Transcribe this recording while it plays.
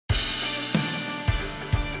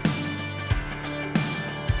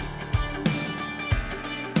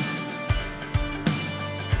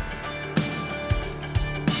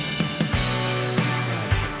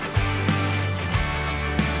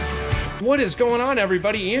What is going on,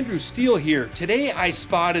 everybody? Andrew Steele here. Today I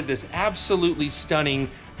spotted this absolutely stunning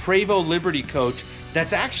Prevost Liberty Coach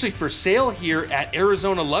that's actually for sale here at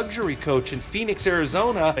Arizona Luxury Coach in Phoenix,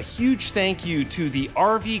 Arizona. A huge thank you to the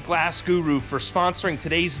RV Glass Guru for sponsoring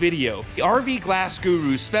today's video. The RV Glass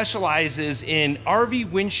Guru specializes in RV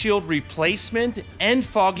windshield replacement and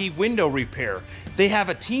foggy window repair. They have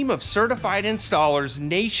a team of certified installers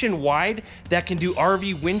nationwide that can do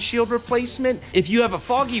RV windshield replacement. If you have a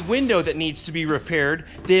foggy window that needs to be repaired,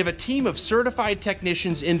 they have a team of certified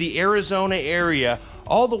technicians in the Arizona area,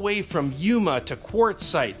 all the way from Yuma to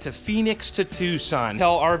Quartzsite to Phoenix to Tucson.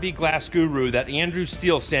 Tell RV Glass Guru that Andrew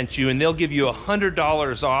Steele sent you and they'll give you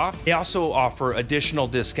 $100 off. They also offer additional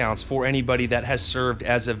discounts for anybody that has served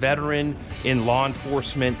as a veteran in law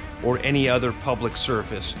enforcement or any other public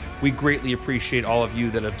service. We greatly appreciate all of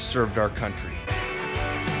you that have served our country.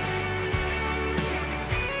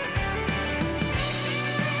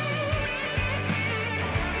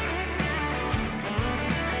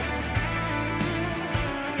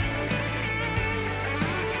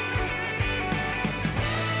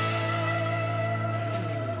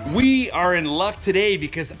 We are in luck today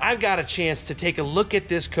because I've got a chance to take a look at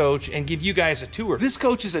this coach and give you guys a tour. This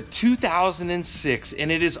coach is a 2006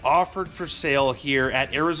 and it is offered for sale here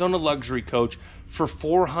at Arizona Luxury Coach for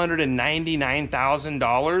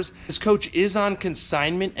 $499,000. This coach is on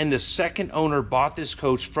consignment and the second owner bought this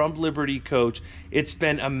coach from Liberty Coach. It's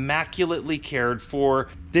been immaculately cared for.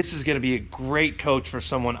 This is gonna be a great coach for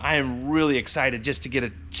someone. I am really excited just to get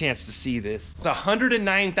a chance to see this. It's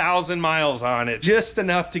 109,000 miles on it, just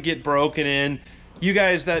enough to get broken in. You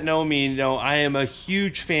guys that know me know I am a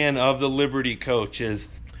huge fan of the Liberty Coaches.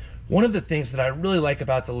 One of the things that I really like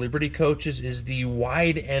about the Liberty Coaches is the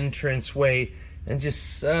wide entranceway and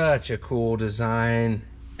just such a cool design.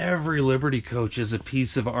 Every Liberty Coach is a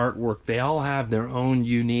piece of artwork. They all have their own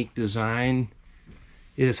unique design.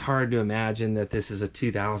 It is hard to imagine that this is a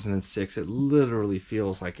 2006. It literally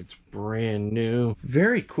feels like it's brand new.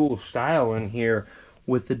 Very cool style in here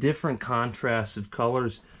with the different contrasts of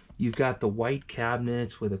colors. You've got the white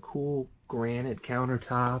cabinets with a cool granite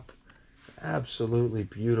countertop. Absolutely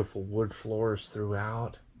beautiful wood floors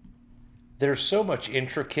throughout. There's so much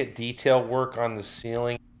intricate detail work on the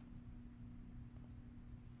ceiling.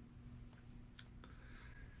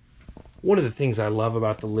 One of the things I love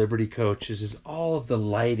about the Liberty Coaches is all of the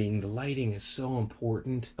lighting. The lighting is so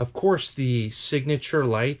important. Of course, the signature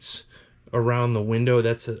lights around the window,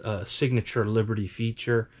 that's a signature Liberty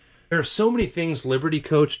feature. There are so many things Liberty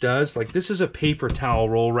Coach does. Like this is a paper towel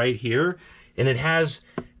roll right here, and it has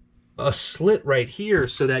a slit right here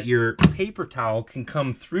so that your paper towel can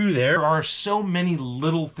come through there. There are so many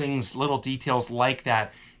little things, little details like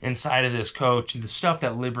that inside of this coach. The stuff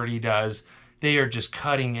that Liberty does, they are just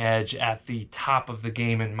cutting edge at the top of the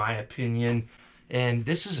game in my opinion. And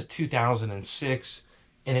this is a 2006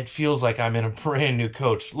 and it feels like I'm in a brand new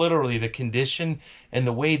coach. Literally the condition and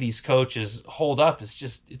the way these coaches hold up is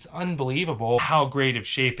just, it's unbelievable how great of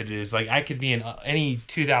shape it is. Like I could be in any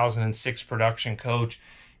 2006 production coach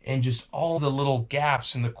and just all the little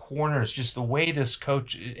gaps in the corners, just the way this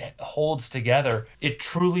coach holds together, it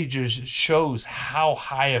truly just shows how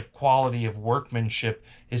high of quality of workmanship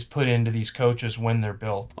is put into these coaches when they're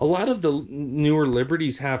built. A lot of the newer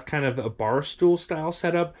Liberties have kind of a bar stool style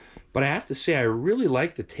setup, but I have to say I really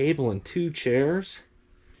like the table and two chairs.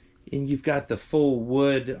 And you've got the full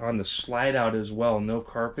wood on the slide out as well, no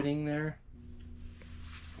carpeting there.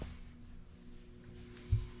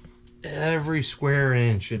 Every square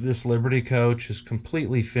inch of this Liberty Coach is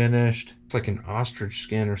completely finished. It's like an ostrich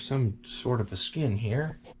skin or some sort of a skin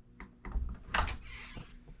here.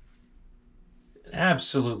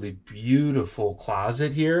 Absolutely beautiful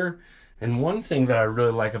closet here. And one thing that I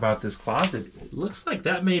really like about this closet, it looks like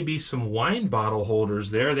that may be some wine bottle holders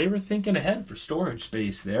there. They were thinking ahead for storage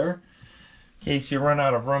space there. In case you run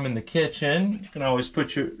out of room in the kitchen, you can always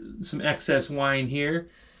put some excess wine here.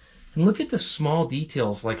 And look at the small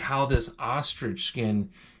details, like how this ostrich skin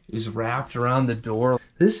is wrapped around the door.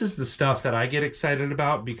 This is the stuff that I get excited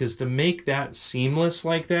about because to make that seamless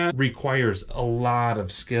like that requires a lot of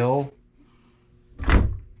skill.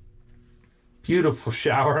 Beautiful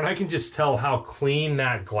shower, and I can just tell how clean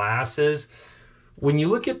that glass is. When you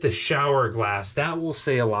look at the shower glass, that will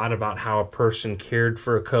say a lot about how a person cared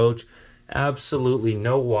for a coach. Absolutely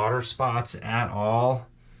no water spots at all.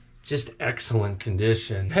 Just excellent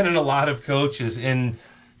condition. Been in a lot of coaches, and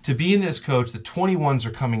to be in this coach, the 21s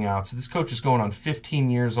are coming out. So this coach is going on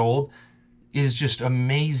 15 years old. It is just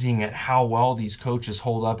amazing at how well these coaches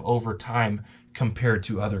hold up over time compared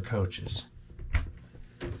to other coaches.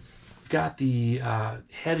 Got the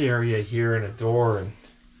head area here and a door, and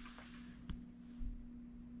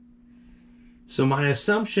So my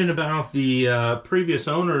assumption about the previous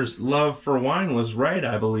owner's love for wine was right,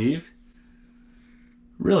 I believe.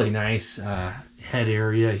 Really nice head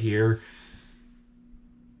area here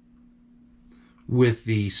with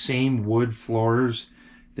the same wood floors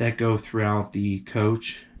that go throughout the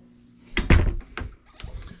coach.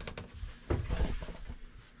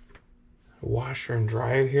 Washer and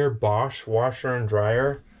dryer here, Bosch washer and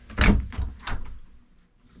dryer.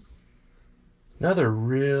 Another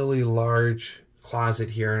really large closet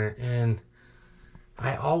here, and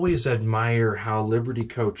I always admire how Liberty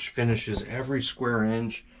Coach finishes every square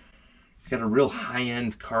inch. Got a real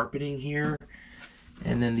high-end carpeting here,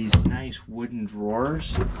 and then these nice wooden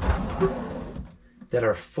drawers that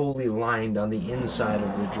are fully lined on the inside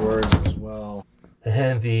of the drawers as well.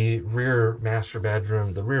 And the rear master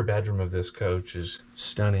bedroom, the rear bedroom of this coach is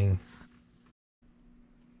stunning.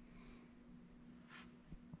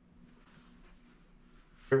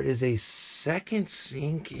 There is a second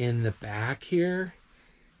sink in the back here.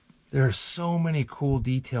 There are so many cool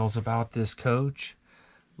details about this coach,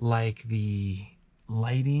 like the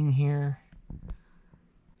lighting here.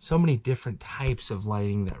 So many different types of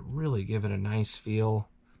lighting that really give it a nice feel.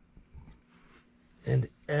 And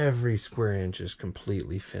every square inch is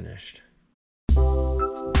completely finished. Huge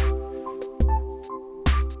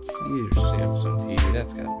Samsung TV,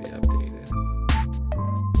 that's got to be updated.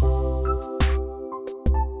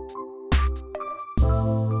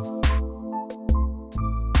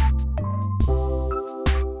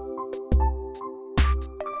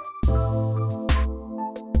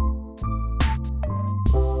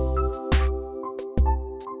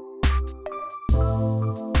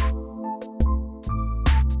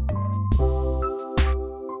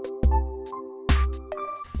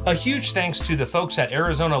 A huge thanks to the folks at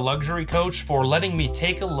Arizona Luxury Coach for letting me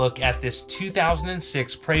take a look at this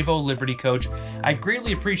 2006 Prevost Liberty Coach. I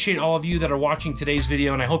greatly appreciate all of you that are watching today's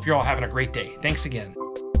video, and I hope you're all having a great day. Thanks again.